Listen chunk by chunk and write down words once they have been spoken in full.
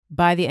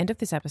By the end of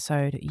this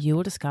episode, you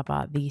will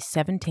discover the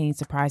 17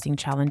 surprising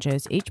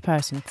challenges each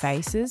person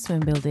faces when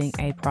building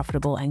a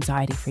profitable,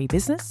 anxiety-free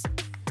business,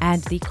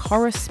 and the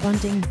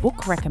corresponding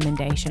book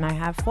recommendation I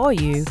have for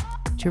you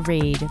to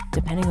read,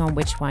 depending on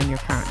which one you're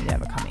currently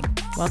overcoming.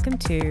 Welcome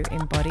to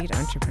Embodied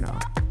Entrepreneur.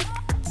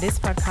 This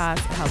podcast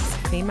helps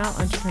female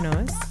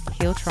entrepreneurs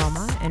heal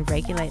trauma and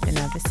regulate the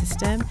nervous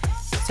system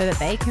so that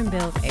they can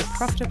build a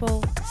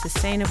profitable,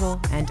 sustainable,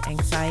 and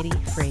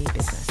anxiety-free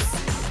business.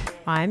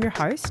 I'm your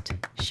host,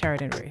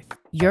 Sheridan Ruth.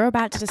 You're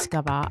about to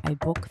discover a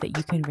book that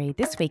you can read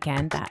this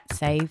weekend that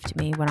saved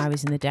me when I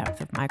was in the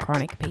depth of my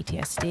chronic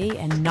PTSD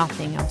and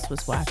nothing else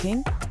was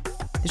working.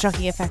 The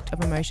shocking effect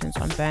of emotions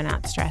on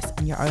burnout, stress,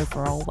 and your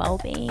overall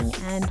well-being,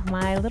 and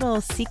my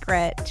little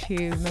secret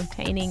to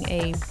maintaining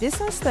a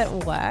business that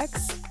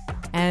works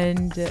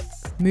and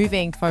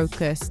moving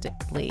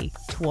focusedly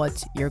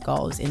towards your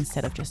goals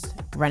instead of just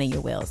running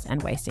your wheels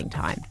and wasting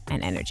time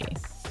and energy.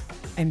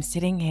 I'm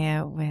sitting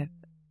here with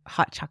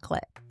hot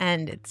chocolate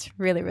and it's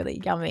really, really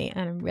yummy,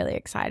 and I'm really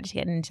excited to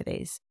get into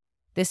these.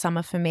 This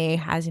summer for me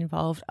has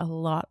involved a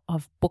lot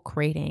of book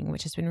reading,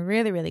 which has been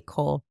really, really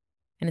cool.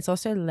 And it's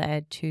also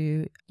led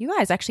to you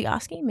guys actually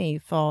asking me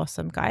for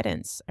some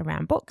guidance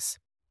around books.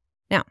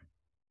 Now,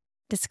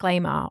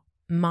 disclaimer,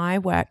 my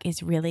work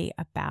is really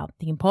about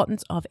the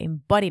importance of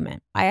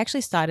embodiment. I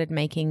actually started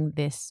making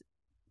this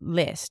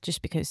list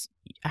just because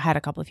I had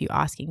a couple of you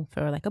asking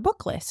for like a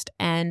book list.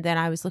 And then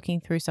I was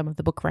looking through some of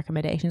the book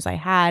recommendations I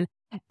had,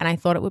 and I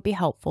thought it would be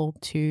helpful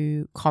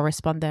to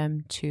correspond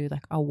them to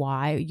like a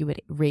why you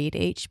would read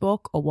each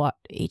book, or what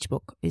each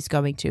book is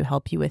going to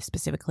help you with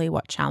specifically,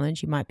 what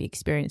challenge you might be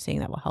experiencing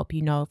that will help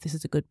you know if this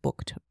is a good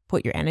book to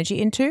put your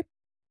energy into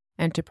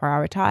and to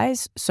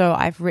prioritize. So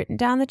I've written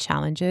down the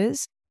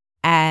challenges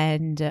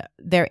and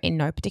they're in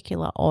no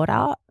particular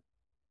order.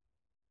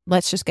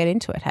 Let's just get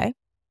into it, hey?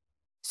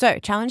 So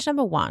challenge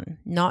number 1,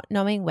 not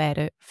knowing where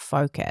to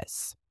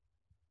focus.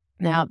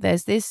 Now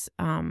there's this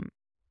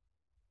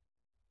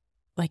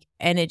like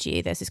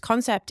energy, there's this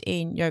concept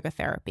in yoga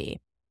therapy,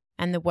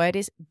 and the word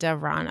is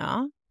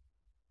dharana,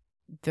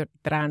 if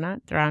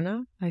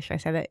I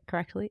say that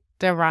correctly,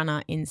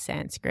 dharana in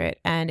Sanskrit,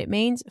 and it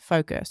means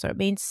focus. So it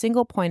means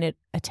single pointed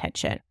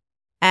attention.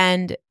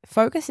 And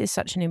focus is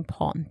such an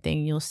important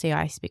thing. You'll see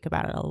I speak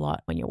about it a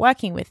lot when you're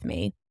working with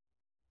me,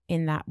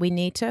 in that we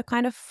need to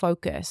kind of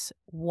focus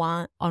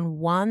on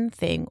one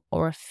thing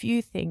or a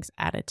few things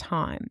at a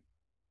time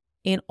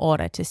in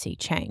order to see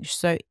change.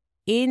 So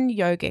in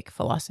yogic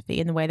philosophy,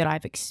 in the way that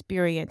I've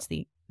experienced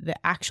the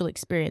actual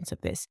experience of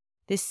this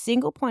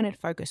single pointed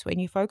focus, when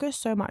you focus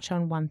so much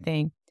on one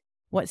thing,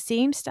 what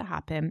seems to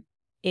happen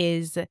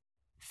is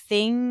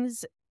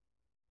things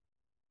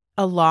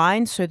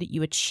align so that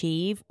you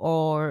achieve,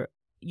 or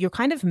you're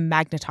kind of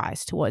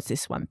magnetized towards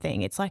this one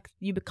thing. It's like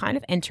you kind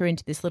of enter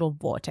into this little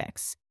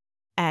vortex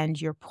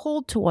and you're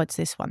pulled towards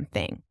this one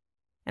thing.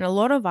 And a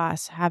lot of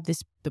us have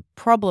the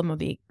problem, or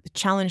the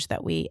challenge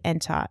that we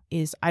enter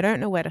is, I don't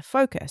know where to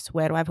focus.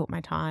 Where do I put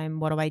my time?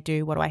 What do I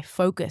do? What do I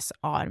focus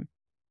on?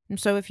 And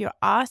so if you're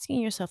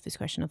asking yourself this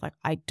question of like,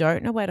 I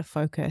don't know where to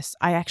focus,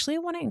 I actually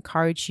want to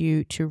encourage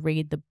you to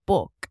read the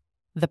book,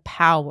 The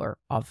Power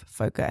of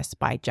Focus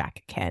by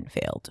Jack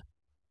Canfield.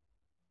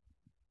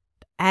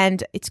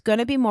 And it's going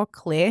to be more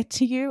clear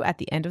to you at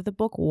the end of the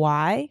book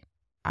why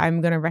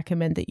I'm going to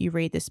recommend that you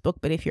read this book.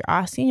 But if you're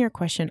asking your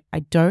question, I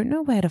don't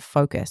know where to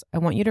focus, I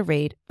want you to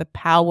read The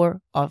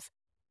Power of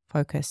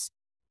Focus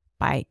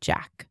by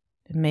Jack.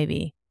 And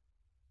maybe,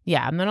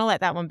 I'm going to let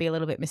that one be a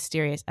little bit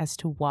mysterious as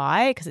to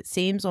why, because it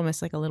seems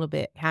almost like a little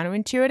bit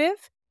counterintuitive.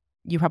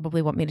 You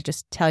probably want me to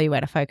just tell you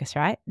where to focus,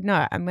 right?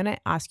 No, I'm going to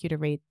ask you to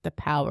read The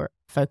Power of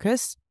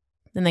Focus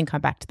and then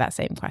come back to that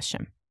same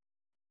question.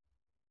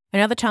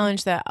 Another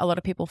challenge that a lot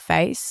of people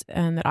face,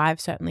 and that I've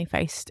certainly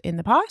faced in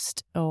the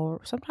past, or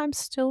sometimes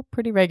still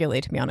pretty regularly,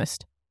 to be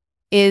honest,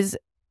 is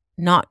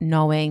not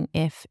knowing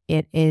if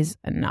it is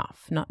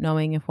enough, not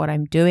knowing if what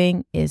I'm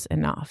doing is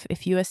enough.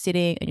 If you are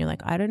sitting and you're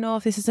like, I don't know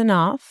if this is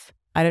enough,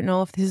 I don't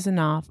know if this is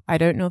enough, I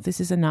don't know if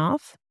this is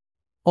enough,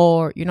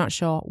 or you're not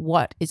sure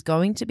what is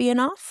going to be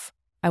enough,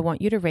 I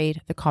want you to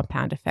read The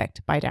Compound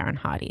Effect by Darren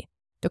Hardy.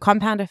 The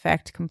Compound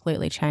Effect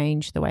completely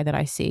changed the way that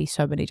I see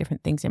so many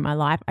different things in my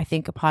life. I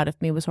think a part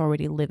of me was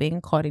already living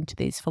according to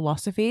these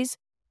philosophies.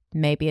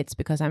 Maybe it's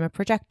because I'm a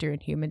projector in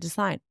human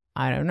design.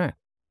 I don't know.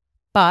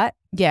 But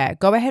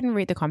go ahead and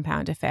read The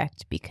Compound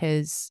Effect,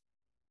 because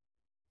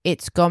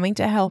it's going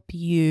to help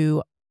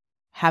you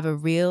have a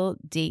real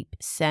deep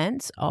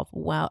sense of,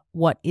 well,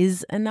 what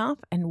is enough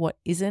and what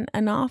isn't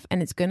enough.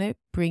 And it's going to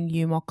bring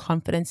you more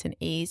confidence and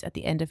ease at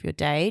the end of your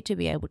day to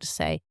be able to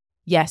say,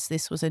 yes,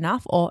 this was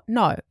enough, or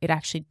no, it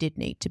actually did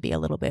need to be a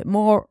little bit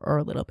more or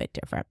a little bit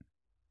different.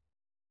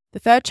 The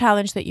third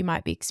challenge that you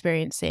might be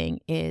experiencing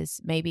is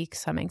maybe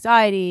some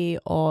anxiety,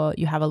 or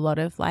you have a lot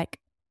of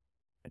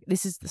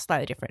this is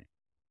slightly different.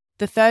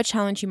 The third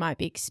challenge you might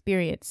be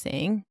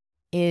experiencing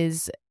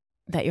is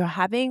that you're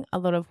having a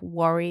lot of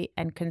worry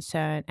and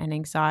concern and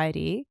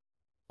anxiety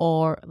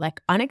or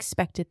like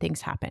unexpected things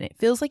happen. It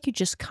feels like you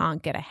just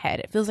can't get ahead.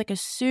 It feels like as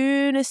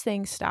soon as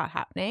things start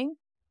happening,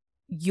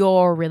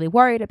 you're really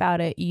worried about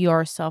it,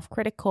 you're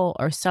self-critical,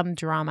 or some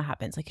drama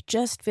happens. Like it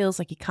just feels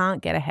like you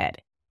can't get ahead.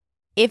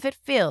 If it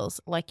feels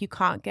like you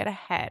can't get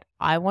ahead,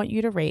 I want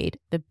you to read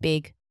The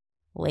Big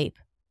Leap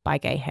by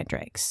Gay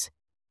Hendricks.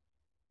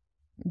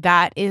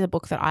 That is a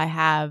book that I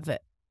have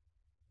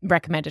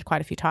recommended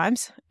quite a few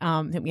times.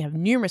 I think we have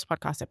numerous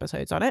podcast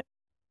episodes on it.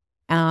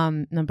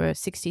 Number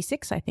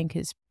 66, I think,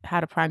 is How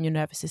to Prime Your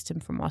Nervous System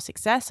for More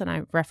Success. And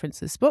I reference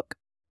this book.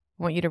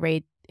 I want you to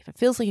read, if it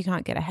feels like you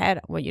can't get ahead,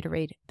 I want you to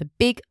read The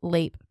Big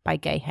Leap by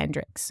Gay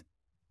Hendricks.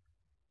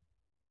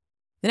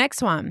 The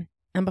next one,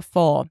 number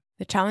 4,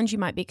 the challenge you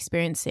might be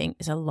experiencing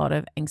is a lot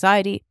of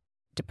anxiety,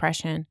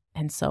 depression,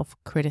 and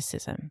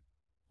self-criticism,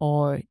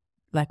 or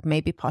like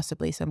maybe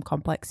possibly some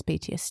complex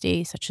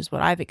PTSD, such as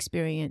what I've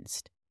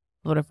experienced,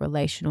 a lot of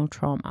relational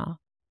trauma.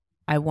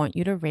 I want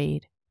you to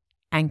read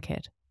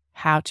Anchored,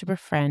 How to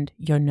Befriend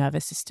Your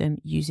Nervous System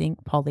Using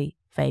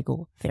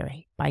Polyvagal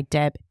Theory by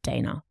Deb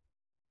Dana.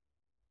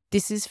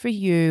 This is for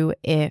you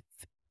if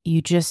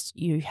you just,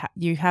 you're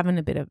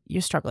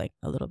struggling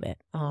a little bit.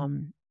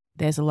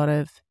 There's a lot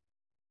of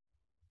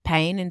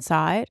pain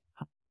inside.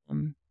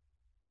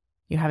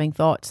 You're having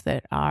thoughts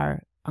that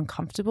are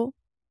uncomfortable,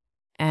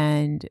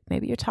 and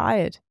maybe you're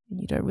tired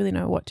and you don't really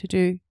know what to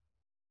do.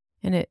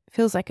 And it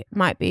feels like it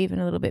might be even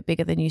a little bit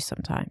bigger than you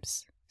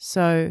sometimes.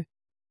 So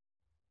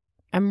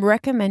I'm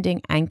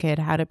recommending Anchored,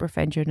 How to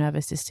Befriend Your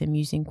Nervous System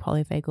Using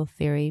Polyvagal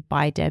Theory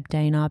by Deb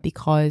Dana,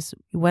 because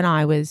when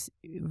I was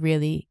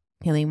really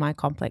healing my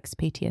complex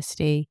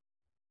PTSD,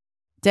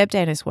 Deb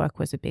Dana's work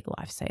was a big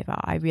lifesaver.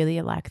 I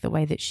really like the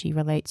way that she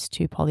relates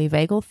to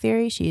polyvagal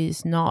theory. She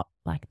is not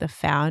like the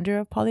founder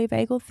of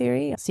polyvagal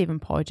theory. Stephen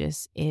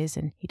Porges is,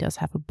 and he does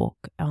have a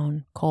book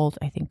called,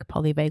 I think,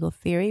 Polyvagal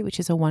Theory, which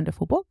is a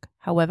wonderful book.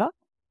 However,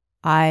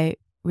 I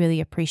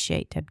really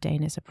appreciate Deb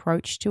Dana's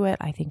approach to it.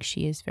 I think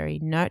she is very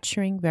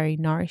nurturing, very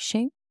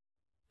nourishing.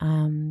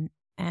 And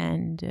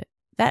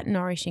that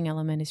nourishing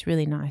element is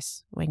really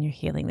nice when you're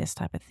healing this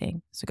type of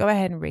thing. So go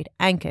ahead and read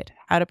Anchored,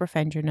 How to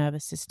Befriend Your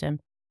Nervous System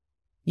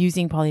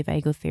Using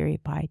Polyvagal Theory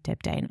by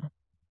Deb Dana.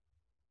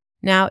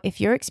 Now, if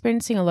you're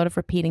experiencing a lot of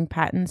repeating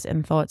patterns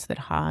and thoughts that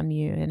harm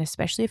you, and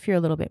especially if you're a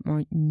little bit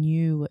more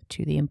new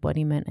to the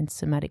embodiment and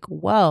somatic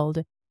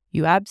world,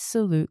 you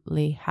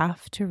absolutely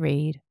have to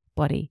read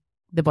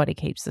The Body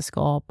Keeps the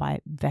Score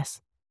by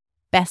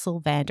Bessel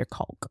van der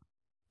Kolk.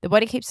 The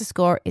Body Keeps the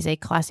Score is a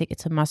classic.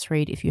 It's a must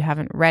read. If you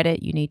haven't read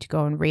it, you need to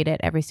go and read it.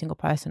 Every single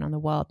person on the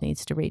world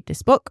needs to read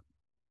this book.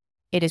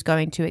 It is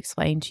going to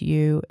explain to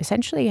you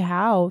essentially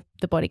how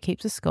the body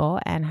keeps a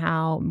score and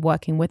how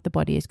working with the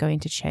body is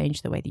going to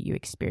change the way that you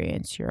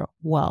experience your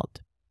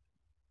world.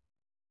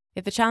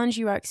 If the challenge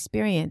you are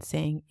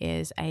experiencing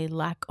is a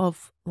lack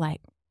of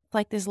like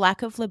this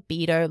lack of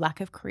libido, lack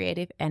of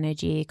creative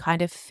energy,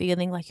 kind of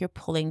feeling like you're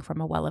pulling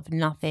from a well of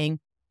nothing,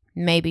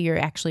 maybe you're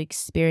actually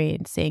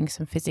experiencing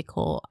some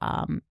physical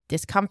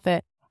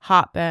discomfort,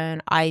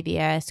 heartburn,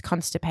 IBS,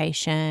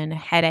 constipation,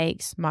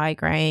 headaches,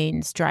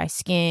 migraines, dry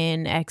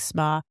skin,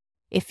 eczema.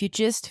 If you're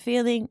just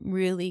feeling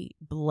really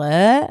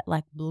bleh,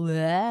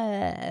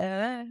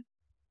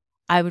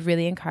 I would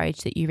really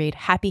encourage that you read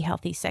Happy,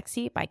 Healthy,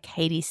 Sexy by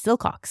Katie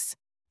Silcox.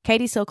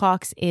 Katie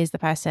Silcox is the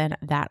person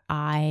that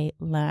I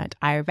learned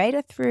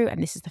Ayurveda through, and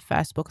this is the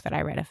first book that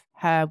I read of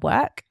her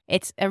work.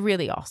 It's a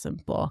really awesome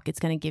book. It's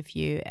going to give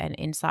you an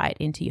insight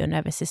into your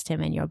nervous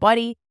system and your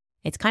body.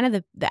 It's kind of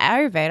the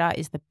Ayurveda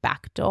is the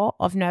back door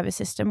of nervous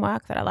system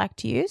work that I like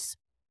to use.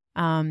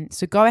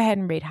 So go ahead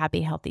and read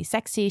Happy, Healthy,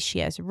 Sexy. She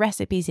has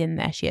recipes in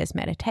there. She has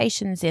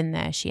meditations in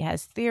there. She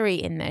has theory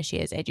in there. She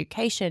has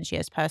education. She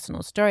has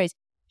personal stories.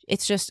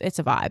 It's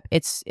a vibe.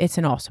 It's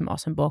an awesome,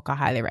 awesome book. I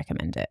highly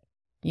recommend it.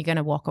 You're going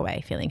to walk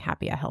away feeling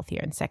happier,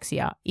 healthier, and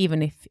sexier,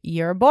 even if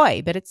you're a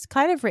boy. But it's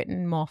kind of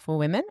written more for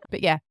women.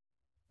 But yeah.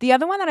 The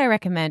other one that I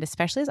recommend,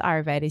 especially as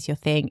Ayurveda is your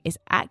thing, is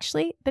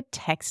actually the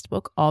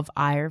textbook of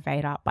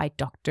Ayurveda by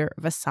Dr.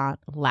 Vasant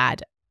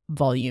Lad,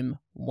 Volume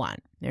 1.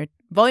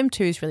 Volume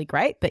 2 is really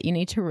great, but you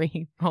need to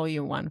read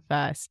Volume 1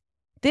 first.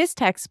 This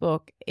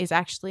textbook is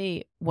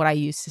actually what I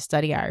use to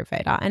study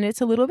Ayurveda, and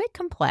it's a little bit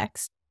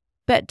complex,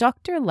 but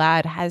Dr.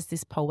 Lad has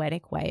this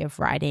poetic way of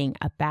writing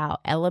about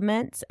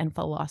elements and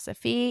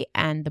philosophy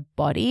and the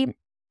body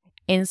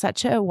in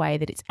such a way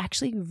that it's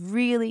actually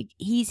really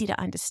easy to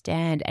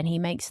understand, and he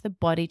makes the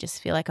body just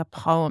feel like a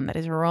poem that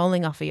is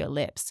rolling off of your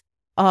lips.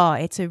 Oh,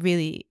 it's a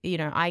really,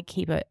 I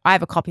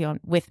have a copy on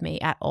with me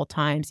at all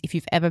times. If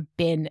you've ever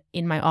been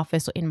in my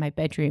office or in my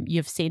bedroom,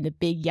 you've seen the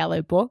big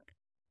yellow book.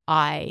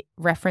 I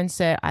reference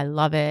it. I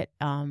love it.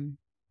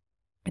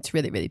 It's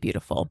really, really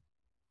beautiful.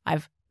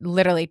 I've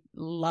literally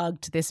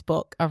lugged this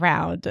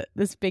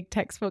big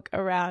textbook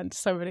around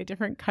so many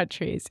different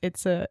countries.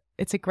 It's a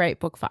great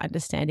book for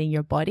understanding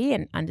your body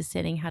and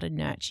understanding how to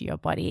nurture your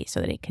body so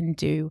that it can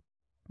do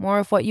more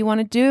of what you want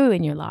to do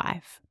in your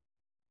life.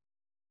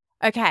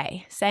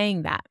 Okay,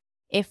 saying that,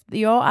 if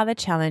your other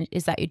challenge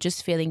is that you're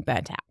just feeling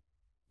burnt out,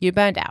 you're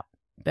burnt out,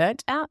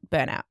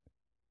 burnout.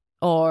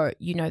 or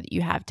you know that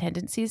you have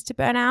tendencies to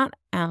burn out,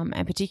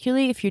 and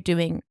particularly if you're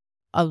doing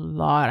a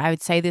lot. I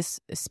would say this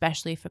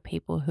especially for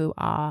people who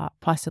are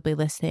possibly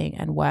listening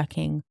and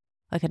working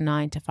like a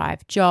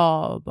 9-to-5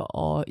 job,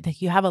 or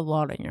like you have a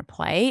lot on your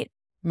plate.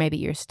 Maybe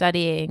you're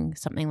studying,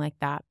 something like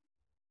that.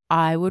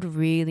 I would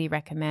really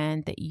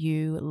recommend that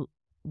you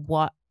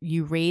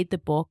read the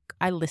book.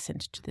 I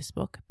listened to this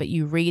book, but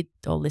you read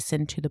or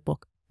listen to the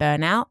book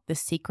Burnout: The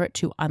Secret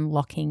to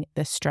Unlocking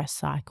the Stress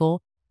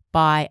Cycle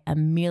by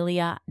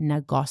Amelia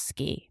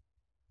Nagoski.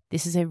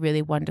 This is a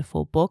really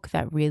wonderful book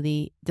that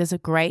really does a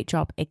great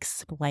job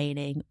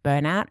explaining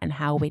burnout and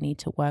how we need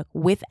to work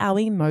with our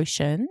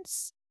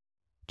emotions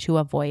to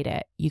avoid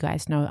it. You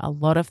guys know a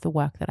lot of the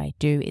work that I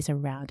do is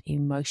around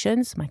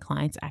emotions. My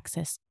clients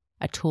access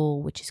a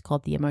tool which is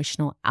called the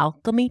Emotional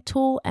Alchemy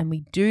Tool, and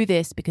we do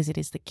this because it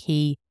is the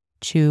key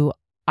to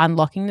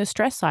unlocking the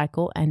stress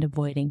cycle and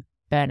avoiding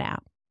burnout.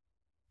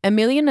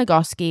 Amelia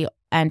Nagoski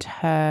and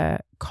her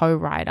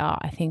co-writer,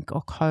 I think,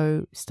 or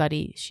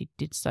co-study, she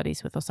did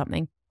studies with or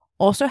something,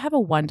 also have a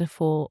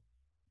wonderful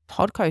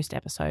podcast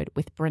episode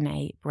with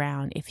Brené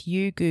Brown. If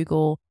you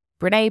Google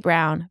Brené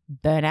Brown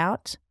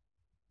burnout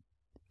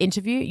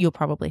interview, you'll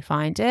probably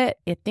find it.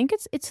 I think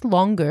it's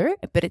longer,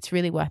 but it's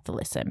really worth the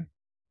listen.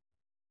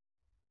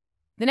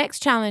 The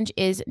next challenge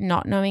is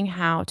not knowing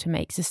how to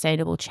make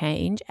sustainable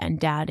change and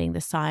doubting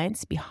the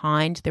science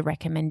behind the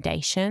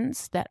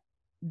recommendations that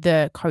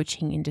the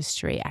coaching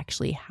industry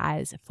actually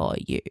has for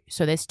you.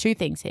 So there's two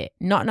things here: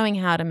 not knowing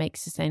how to make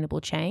sustainable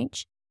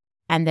change,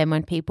 and then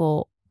when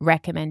people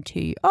recommend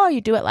to you, oh,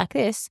 you do it like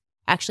this,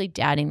 actually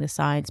doubting the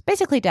science,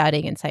 basically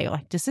doubting and saying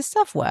like, does this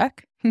stuff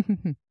work?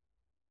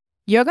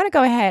 You're going to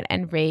go ahead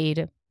and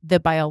read The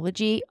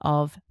Biology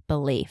of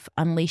Belief: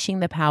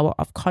 Unleashing the Power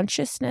of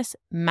Consciousness,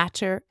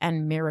 Matter,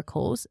 and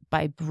Miracles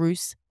by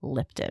Bruce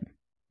Lipton.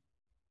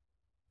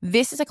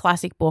 This is a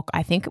classic book.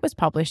 I think it was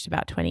published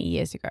about 20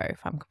 years ago, if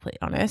I'm completely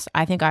honest.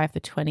 I think I have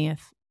the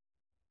 20th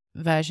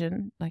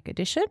version, like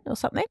edition or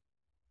something.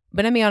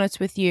 But to be honest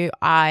with you,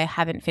 I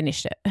haven't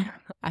finished it.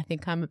 I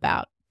think I have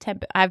about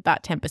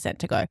 10%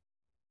 to go.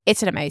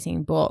 It's an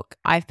amazing book.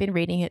 I've been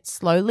reading it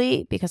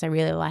slowly because I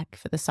really like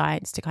for the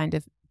science to kind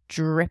of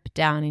drip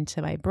down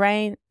into my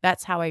brain.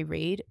 That's how I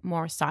read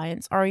more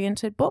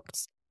science-oriented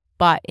books.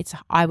 But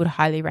I would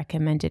highly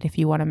recommend it if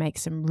you want to make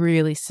some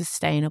really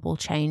sustainable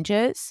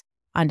changes,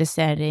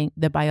 understanding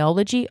the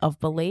biology of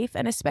belief,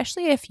 and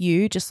especially if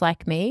you, just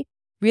like me,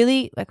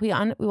 really like we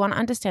want to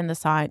understand the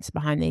science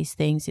behind these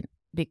things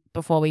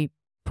before we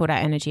put our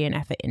energy and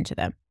effort into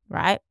them,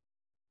 right?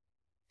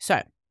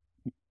 So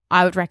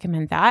I would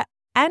recommend that.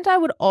 And I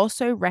would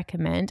also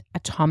recommend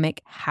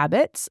Atomic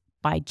Habits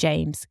by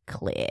James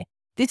Clear.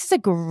 This is a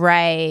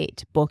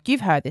great book.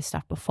 You've heard this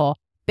stuff before,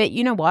 but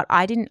you know what?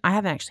 I haven't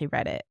actually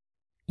read it.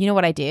 You know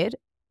what I did?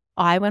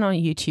 I went on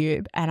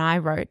YouTube and I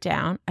wrote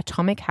down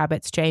Atomic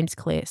Habits James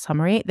Clear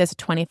summary. There's a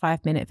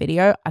 25-minute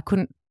video.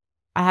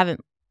 I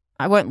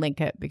won't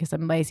link it because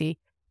I'm lazy.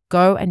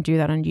 Go and do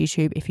that on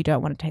YouTube if you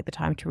don't want to take the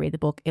time to read the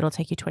book. It'll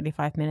take you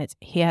 25 minutes.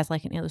 He has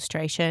like an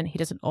illustration. He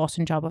does an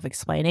awesome job of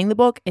explaining the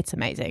book. It's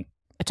amazing.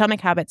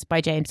 Atomic Habits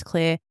by James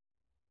Clear.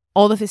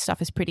 All of this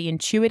stuff is pretty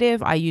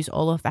intuitive. I use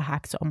all of the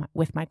hacks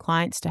with my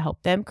clients to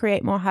help them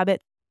create more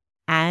habits.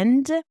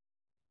 And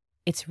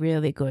it's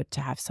really good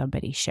to have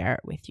somebody share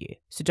it with you.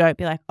 So don't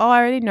be like, oh, I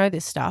already know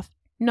this stuff.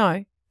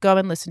 No, go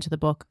and listen to the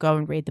book. Go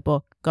and read the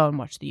book. Go and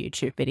watch the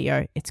YouTube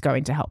video. It's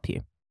going to help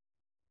you.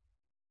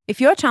 If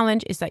your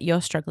challenge is that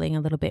you're struggling a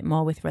little bit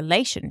more with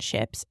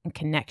relationships and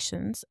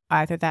connections,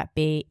 either that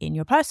be in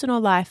your personal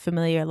life,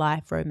 familiar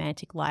life,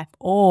 romantic life,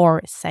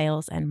 or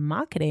sales and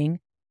marketing,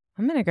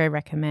 I'm going to go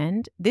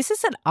recommend. This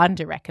is an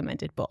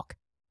under-recommended book.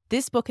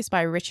 This book is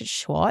by Richard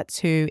Schwartz,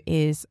 who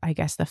is, I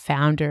guess, the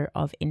founder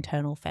of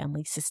Internal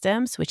Family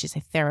Systems, which is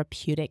a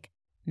therapeutic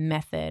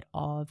method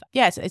of,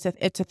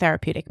 it's a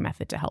therapeutic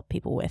method to help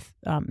people with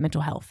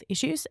mental health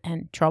issues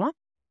and trauma.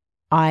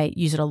 I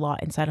use it a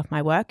lot inside of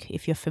my work.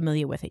 If you're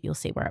familiar with it, you'll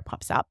see where it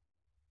pops up.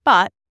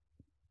 But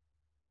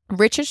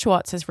Richard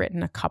Schwartz has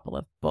written a couple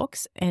of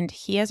books, and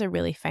he has a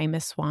really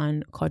famous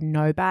one called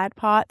No Bad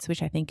Parts,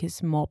 which I think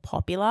is more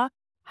popular.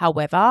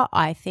 However,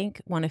 I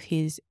think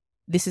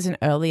this is an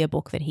earlier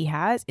book that he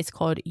has. It's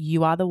called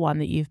You Are the One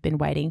That You've Been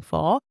Waiting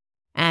For.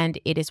 And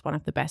it is one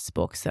of the best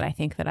books that I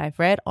think that I've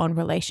read on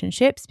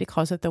relationships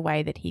because of the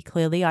way that he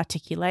clearly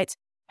articulates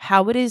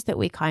how it is that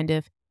we kind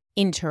of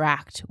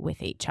interact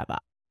with each other.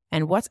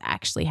 And what's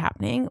actually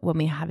happening when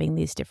we're having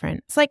these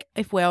different, it's like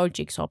if we're all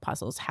jigsaw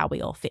puzzles, how we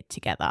all fit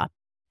together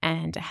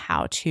and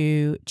how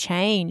to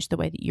change the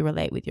way that you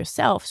relate with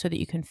yourself so that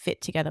you can fit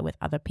together with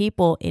other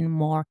people in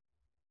more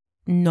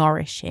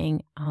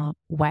nourishing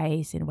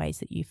ways, in ways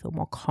that you feel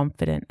more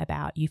confident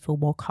about, you feel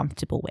more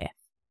comfortable with.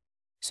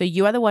 So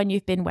You Are the One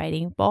You've Been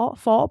Waiting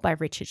For by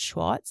Richard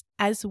Schwartz,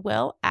 as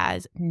well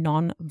as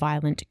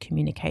Nonviolent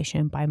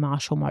Communication by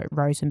Marshall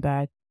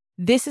Rosenberg.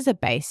 This is a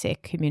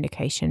basic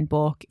communication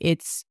book.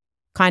 It's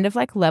kind of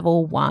like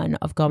level 1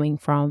 of going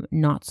from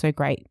not so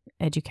great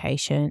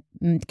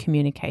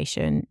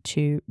communication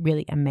to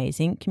really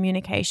amazing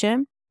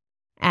communication.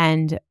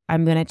 And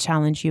I'm going to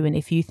challenge you. And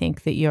if you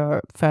think that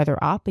you're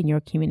further up and your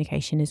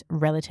communication is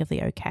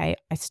relatively okay,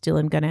 I still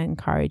am going to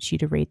encourage you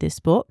to read this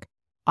book.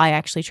 I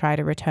actually try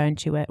to return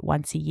to it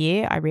once a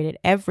year. I read it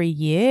every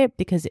year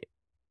because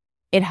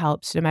it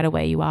helps no matter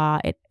where you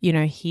are.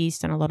 He's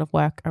done a lot of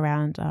work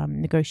around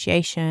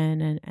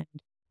negotiation and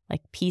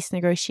like peace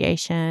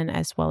negotiation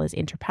as well as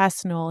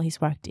interpersonal.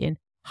 He's worked in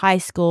high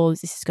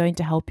schools. This is going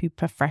to help you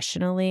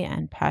professionally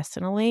and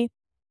personally.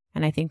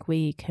 And I think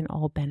we can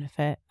all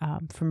benefit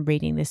from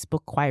reading this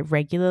book quite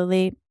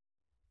regularly.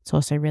 It's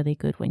also really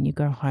good when you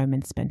go home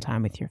and spend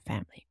time with your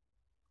family.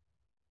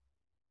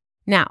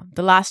 Now,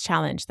 the last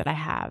challenge that I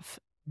have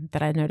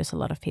that I notice a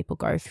lot of people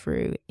go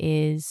through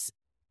is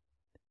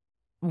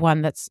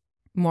one that's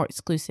more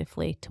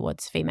exclusively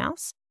towards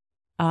females.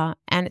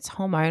 And it's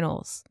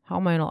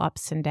hormonal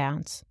ups and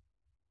downs.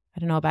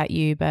 I don't know about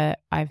you, but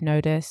I've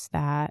noticed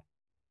that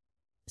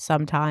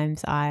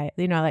sometimes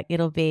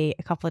it'll be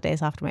a couple of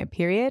days after my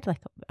period,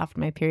 like after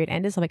my period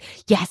ended, I'm like,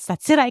 yes,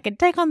 that's it. I can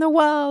take on the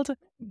world.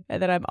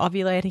 And then I'm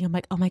ovulating. I'm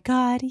like, oh my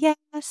God,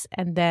 yes.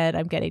 And then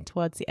I'm getting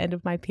towards the end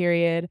of my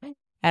period.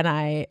 And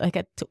I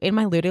in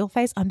my luteal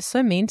phase, I'm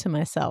so mean to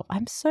myself.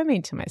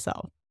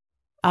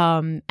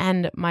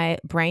 And my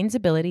brain's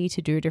ability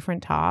to do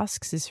different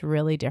tasks is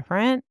really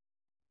different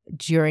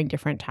during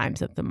different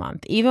times of the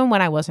month, even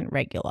when I wasn't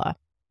regular,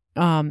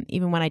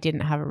 even when I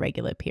didn't have a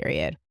regular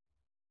period.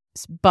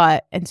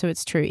 And so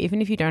it's true,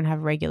 even if you don't have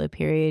a regular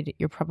period,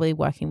 you're probably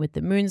working with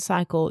the moon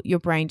cycle. Your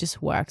brain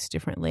just works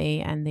differently,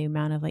 and the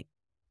amount of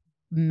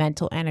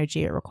mental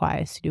energy it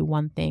requires to do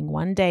one thing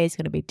one day is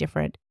going to be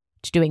different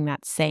to doing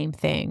that same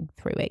thing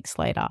 3 weeks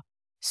later.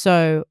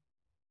 So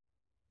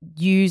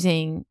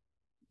using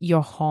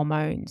your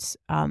hormones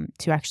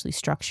to actually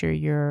structure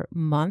your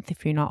month,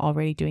 if you're not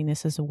already doing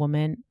this as a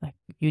woman,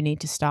 you need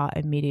to start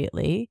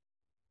immediately.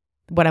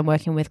 When I'm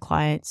working with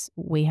clients,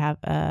 we have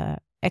a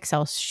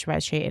Excel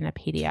spreadsheet and a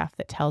PDF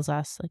that tells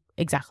us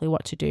exactly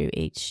what to do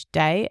each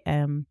day,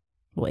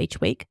 each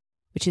week,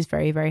 which is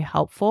very, very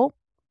helpful.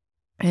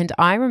 And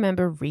I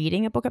remember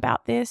reading a book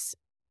about this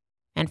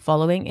and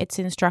following its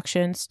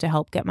instructions to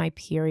help get my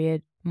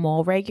period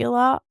more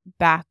regular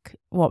back.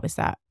 What was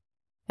that?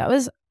 That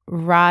was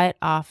right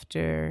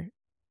after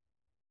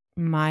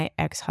my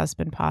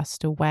ex-husband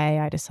passed away.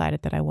 I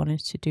decided that I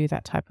wanted to do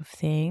that type of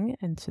thing.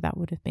 And so that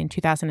would have been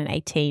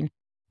 2018.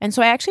 And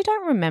so I actually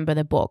don't remember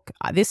the book.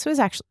 This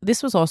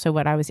was also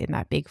when I was in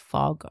that big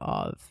fog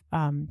of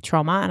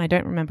trauma, and I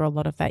don't remember a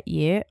lot of that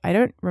year. I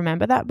don't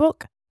remember that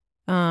book.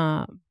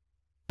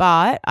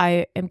 But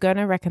I am going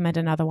to recommend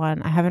another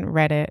one. I haven't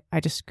read it. I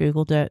just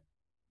Googled it.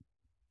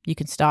 You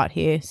can start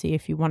here, see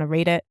if you want to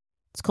read it.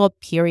 It's called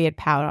Period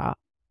Power.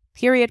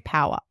 Period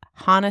Power.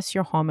 Harness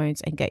Your Hormones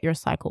and Get Your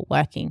Cycle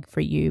Working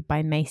for You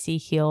by Macy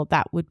Hill.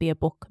 That would be a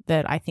book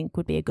that I think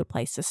would be a good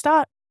place to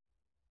start.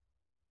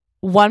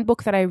 One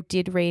book that I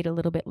did read a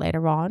little bit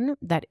later on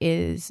that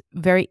is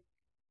very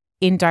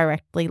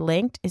indirectly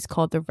linked is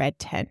called The Red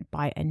Tent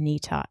by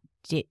Anita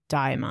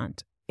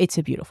Diamant. It's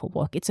a beautiful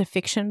book. It's a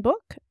fiction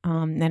book,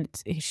 and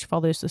it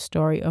follows the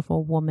story of a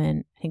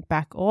woman, I think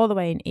back all the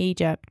way in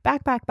Egypt,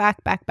 back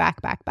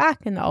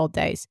in the old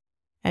days,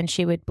 and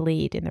she would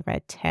bleed in the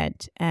red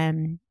tent.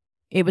 And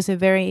it was a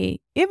very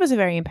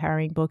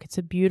empowering book. It's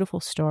a beautiful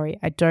story.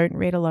 I don't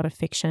read a lot of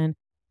fiction,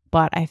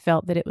 but I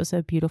felt that it was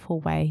a beautiful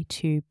way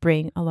to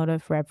bring a lot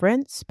of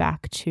reverence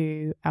back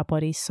to our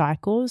body's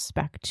cycles,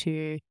 back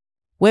to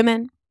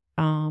women,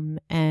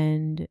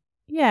 and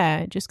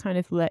just kind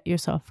of let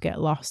yourself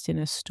get lost in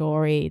a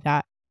story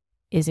that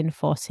is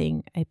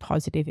enforcing a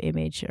positive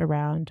image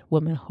around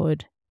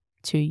womanhood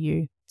to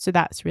you. So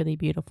that's really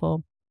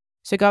beautiful.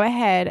 So go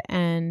ahead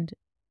and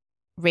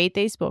read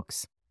these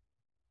books.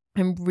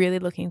 I'm really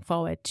looking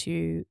forward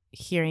to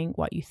hearing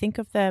what you think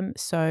of them.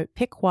 So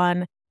pick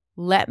one.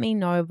 Let me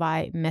know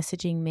by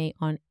messaging me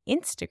on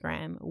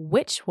Instagram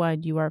which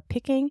one you are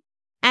picking.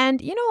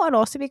 And you know what would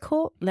also be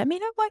cool? Let me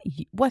know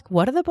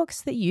what are the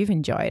books that you've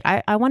enjoyed.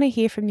 I want to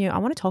hear from you. I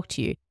want to talk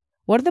to you.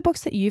 What are the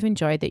books that you've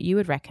enjoyed that you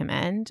would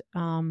recommend?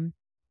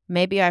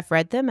 Maybe I've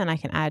read them and I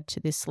can add to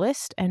this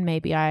list, and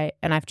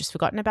I've just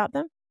forgotten about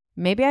them.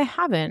 Maybe I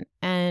haven't,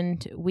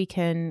 and we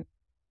can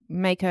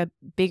make a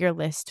bigger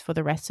list for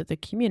the rest of the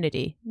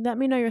community. Let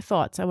me know your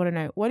thoughts. I want to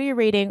know, what are you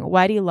reading?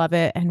 Why do you love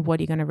it? And what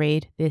are you going to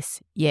read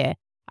this year?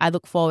 I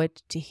look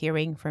forward to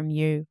hearing from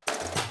you.